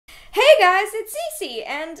guys, it's Cece,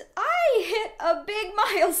 and I hit a big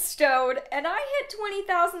milestone, and I hit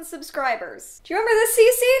 20,000 subscribers. Do you remember this,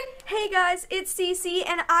 Cece? Hey guys, it's Cece,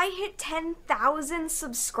 and I hit 10,000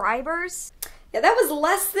 subscribers. Yeah, that was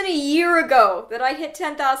less than a year ago that I hit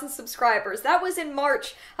 10,000 subscribers. That was in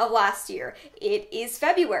March of last year. It is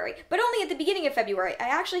February, but only at the beginning of February. I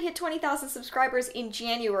actually hit 20,000 subscribers in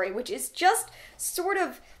January, which is just sort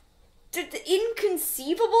of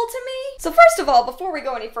inconceivable to me. So first of all, before we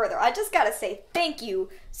go any further, I just gotta say thank you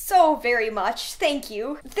so very much. Thank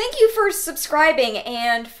you. Thank you for subscribing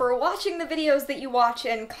and for watching the videos that you watch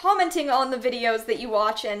and commenting on the videos that you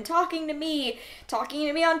watch and talking to me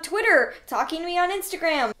on Twitter, talking to me on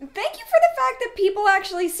Instagram. Thank you for the fact that people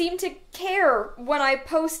actually seem to care when I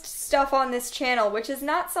post stuff on this channel, which is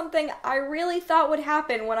not something I really thought would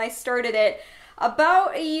happen when I started it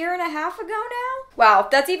about a year and a half ago now? Wow,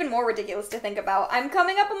 that's even more ridiculous to think about. I'm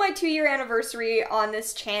coming up on my 2-year anniversary on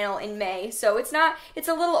this channel in May, so it's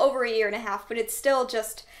a little over a year and a half, but it's still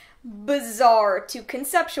just bizarre to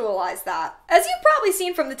conceptualize that. As you've probably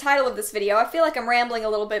seen from the title of this video, I feel like I'm rambling a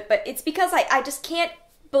little bit, but it's because I just can't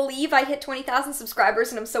believe I hit 20,000 subscribers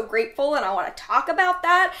and I'm so grateful and I want to talk about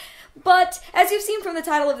that. But as you've seen from the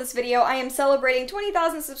title of this video, I am celebrating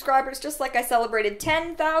 20,000 subscribers just like I celebrated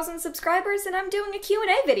 10,000 subscribers, and I'm doing a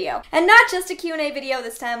Q&A video. And not just a Q&A video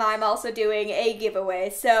this time, I'm also doing a giveaway,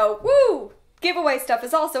 so woo! Giveaway stuff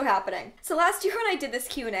is also happening. So last year when I did this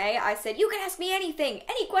Q&A, I said, you can ask me anything,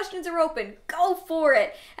 any questions are open, go for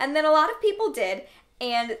it. And then a lot of people did.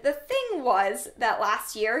 And the thing was that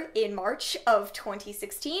last year, in March of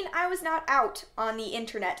 2016, I was not out on the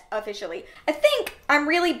internet officially. I think I'm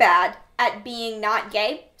really bad at being not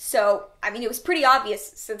gay, so, I mean, it was pretty obvious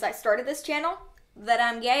since I started this channel that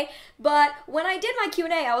I'm gay, but when I did my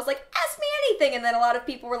Q&A, I was like, ask me anything, and then a lot of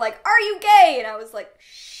people were like, are you gay? And I was like,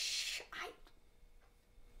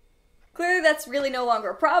 clearly that's really no longer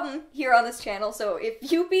a problem here on this channel, so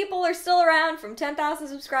if you people are still around from 10,000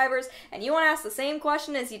 subscribers and you want to ask the same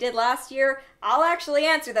question as you did last year, I'll actually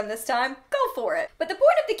answer them this time. Go for it. But the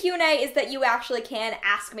point of the Q&A is that you actually can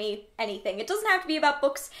ask me anything. It doesn't have to be about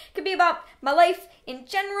books. It could be about my life in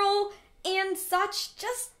general and such,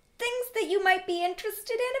 just things that you might be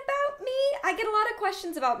interested in about me. I get a lot of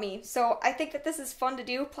questions about me, so I think that this is fun to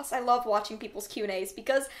do. Plus, I love watching people's Q&As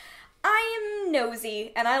because I am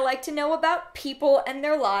nosy, and I like to know about people and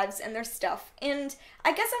their lives and their stuff, and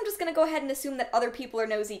I guess I'm just gonna go ahead and assume that other people are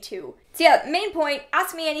nosy too. So yeah, main point,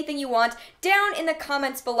 ask me anything you want down in the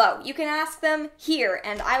comments below. You can ask them here,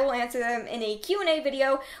 and I will answer them in a Q&A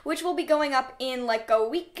video, which will be going up in like a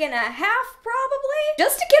week and a half, probably?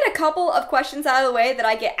 Just to get a couple of questions out of the way that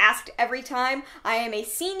I get asked every time, I am a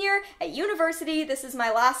senior at university. This is my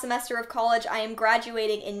last semester of college. I am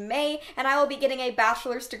graduating in May, and I will be getting a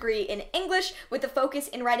bachelor's degree in English with a focus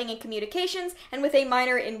in writing and communications, and with a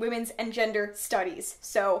minor in women's and gender studies.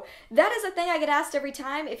 So that is a thing I get asked every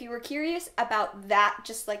time. If you were curious about that,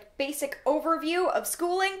 just like basic overview of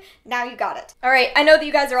schooling, now you got it. All right, I know that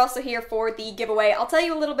you guys are also here for the giveaway. I'll tell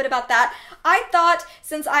you a little bit about that. I thought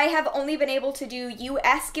since I have only been able to do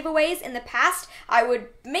US giveaways in the past, I would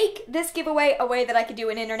make this giveaway a way that I could do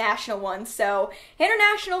an international one. So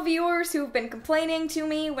international viewers who've been complaining to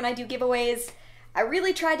me when I do giveaways, I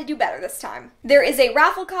really tried to do better this time. There is a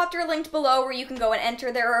Rafflecopter linked below where you can go and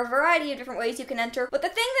enter. There are a variety of different ways you can enter, but the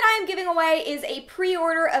thing that I am giving away is a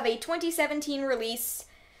pre-order of a 2017 release.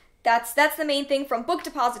 That's the main thing from Book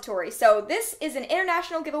Depository. So this is an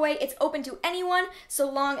international giveaway. It's open to anyone so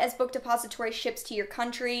long as Book Depository ships to your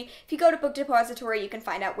country. If you go to Book Depository, you can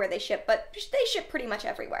find out where they ship, but they ship pretty much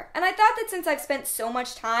everywhere. And I thought that since I've spent so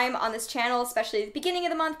much time on this channel, especially at the beginning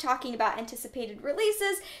of the month, talking about anticipated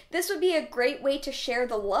releases, this would be a great way to share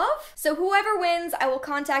the love. So whoever wins, I will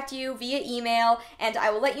contact you via email, and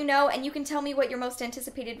I will let you know, and you can tell me what your most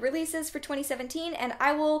anticipated release is for 2017, and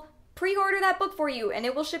I will pre-order that book for you, and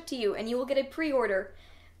it will ship to you, and you will get a pre-order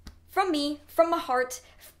from me, from my heart,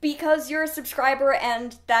 because you're a subscriber,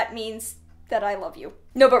 and that means that I love you.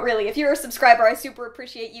 No, but really, if you're a subscriber, I super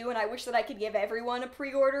appreciate you, and I wish that I could give everyone a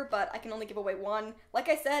pre-order, but I can only give away one. Like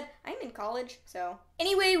I said, I'm in college, so.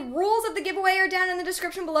 Anyway, rules of the giveaway are down in the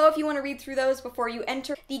description below if you want to read through those before you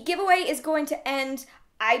enter. The giveaway is going to end,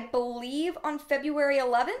 I believe, on February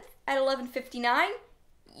 11th at 11:59.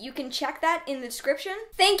 You can check that in the description.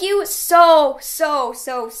 Thank you so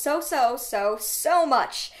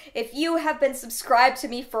much. If you have been subscribed to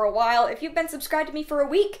me for a while, if you've been subscribed to me for a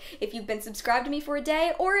week, if you've been subscribed to me for a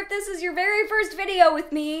day, or if this is your very first video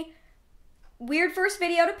with me, Weird first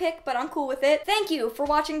video to pick, but I'm cool with it. Thank you for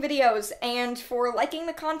watching videos and for liking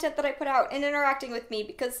the content that I put out and interacting with me,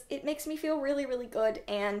 because it makes me feel really, really good,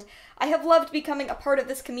 and I have loved becoming a part of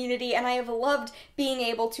this community, and I have loved being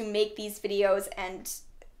able to make these videos, and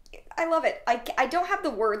I love it. I don't have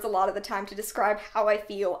the words a lot of the time to describe how I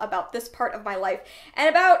feel about this part of my life and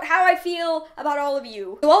about how I feel about all of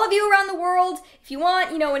you. So all of you around the world, if you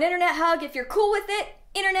want, you know, an internet hug, if you're cool with it,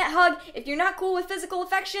 internet hug. If you're not cool with physical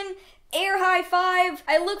affection, air high five.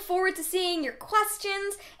 I look forward to seeing your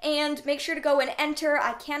questions, and make sure to go and enter.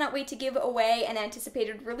 I cannot wait to give away an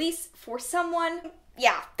anticipated release for someone.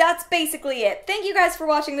 Yeah, that's basically it. Thank you guys for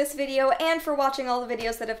watching this video and for watching all the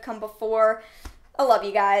videos that have come before. I love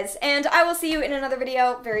you guys, and I will see you in another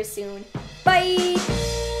video very soon. Bye!